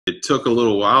It took a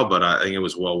little while, but I think it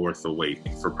was well worth the wait.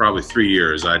 For probably 3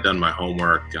 years, I had done my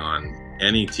homework on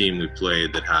any team we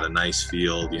played that had a nice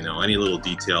field, any little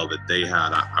detail that they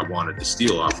had, I wanted to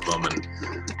steal off of them.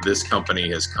 And this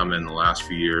company has come in the last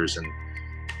few years and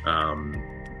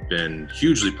been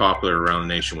hugely popular around the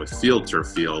nation with field turf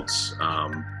fields,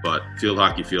 but field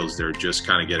hockey fields they're just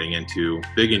kind of getting into,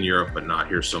 big in Europe, but not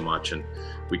here so much. And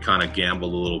we kind of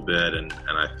gambled a little bit, and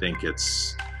I think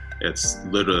it's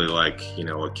literally like,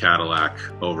 a Cadillac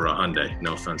over a Hyundai.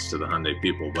 No offense to the Hyundai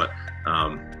people, but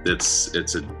it's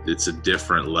a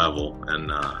different level,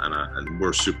 and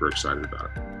we're super excited about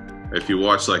it. If you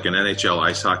watch like an NHL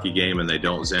ice hockey game and they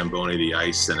don't Zamboni the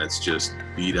ice and it's just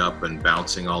beat up and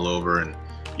bouncing all over and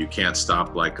you can't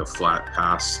stop like a flat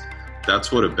pass,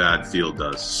 that's what a bad field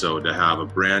does. So to have a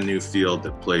brand new field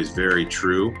that plays very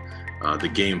true, the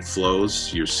game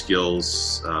flows, your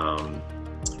skills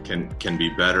can be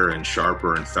better and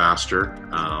sharper and faster.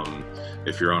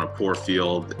 If you're on a poor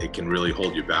field, it can really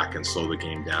hold you back and slow the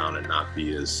game down and not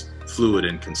be as fluid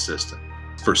and consistent.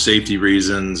 For safety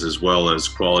reasons as well as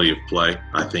quality of play,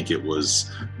 I think it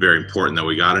was very important that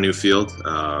we got a new field.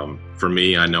 For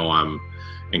me, I know I'm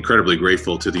incredibly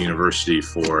grateful to the university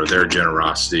for their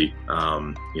generosity.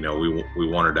 We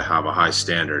wanted to have a high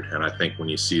standard, and I think when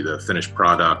you see the finished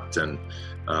product and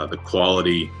the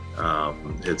quality,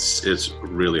 it's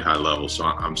really high level, so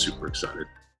I'm super excited.